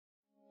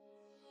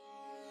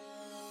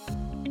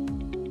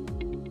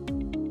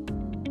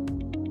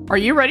Are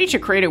you ready to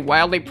create a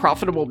wildly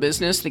profitable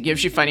business that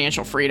gives you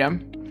financial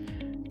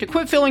freedom? To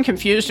quit feeling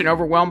confused and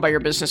overwhelmed by your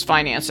business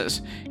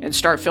finances and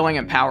start feeling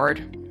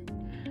empowered?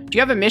 Do you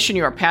have a mission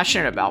you are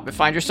passionate about but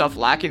find yourself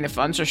lacking the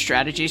funds or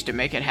strategies to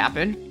make it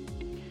happen?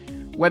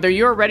 Whether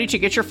you are ready to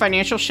get your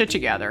financial shit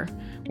together,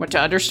 want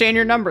to understand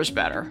your numbers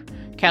better,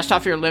 cast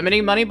off your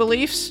limiting money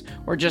beliefs,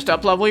 or just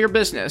up-level your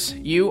business,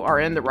 you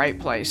are in the right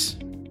place.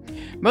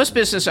 Most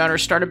business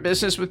owners start a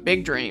business with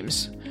big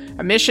dreams,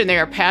 a mission they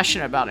are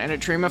passionate about, and a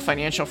dream of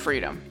financial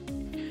freedom.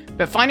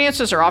 But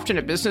finances are often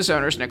a business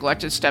owner's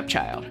neglected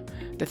stepchild,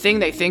 the thing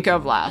they think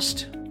of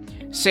last.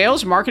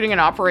 Sales, marketing,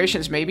 and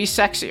operations may be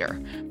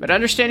sexier, but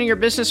understanding your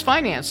business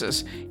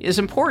finances is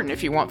important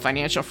if you want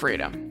financial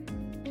freedom.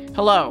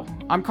 Hello,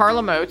 I'm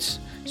Carla Moats,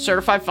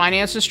 Certified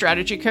Finance and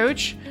Strategy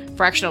Coach,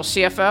 Fractional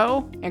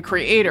CFO, and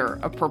creator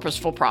of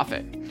Purposeful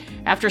Profit.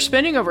 After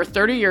spending over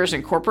 30 years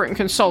in corporate and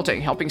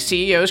consulting helping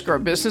CEOs grow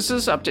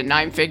businesses up to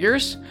 9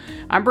 figures,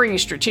 I'm bringing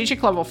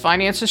strategic level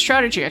finance and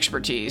strategy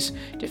expertise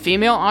to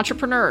female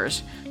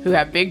entrepreneurs who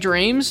have big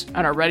dreams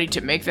and are ready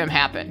to make them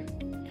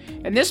happen.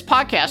 In this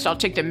podcast, I'll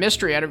take the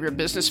mystery out of your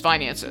business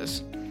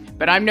finances.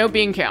 But I'm no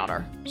bean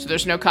counter, so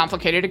there's no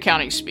complicated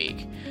accounting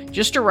speak.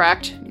 Just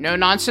direct,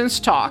 no-nonsense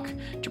talk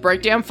to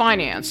break down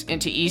finance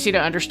into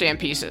easy-to-understand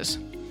pieces.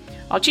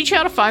 I'll teach you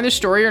how to find the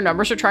story your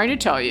numbers are trying to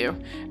tell you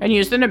and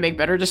use them to make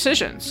better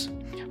decisions.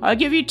 I'll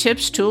give you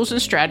tips, tools,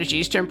 and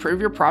strategies to improve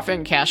your profit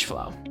and cash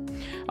flow.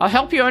 I'll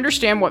help you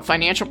understand what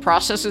financial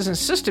processes and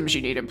systems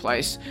you need in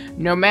place,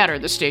 no matter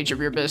the stage of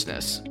your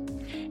business.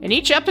 In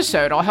each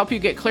episode, I'll help you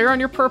get clear on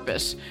your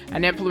purpose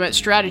and implement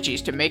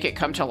strategies to make it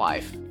come to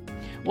life.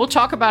 We'll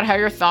talk about how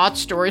your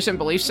thoughts, stories, and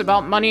beliefs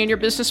about money and your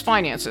business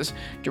finances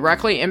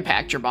directly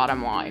impact your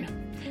bottom line.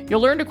 You'll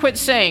learn to quit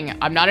saying,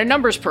 "I'm not a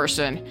numbers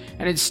person,"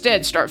 and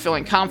instead start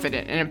feeling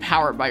confident and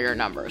empowered by your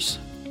numbers.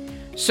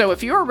 So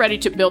if you are ready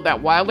to build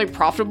that wildly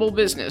profitable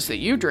business that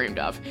you dreamed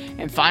of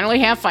and finally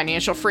have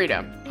financial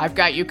freedom, I've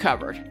got you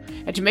covered.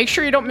 And to make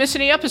sure you don't miss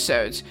any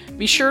episodes,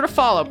 be sure to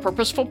follow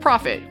Purposeful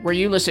Profit where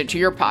you listen to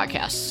your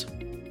podcasts.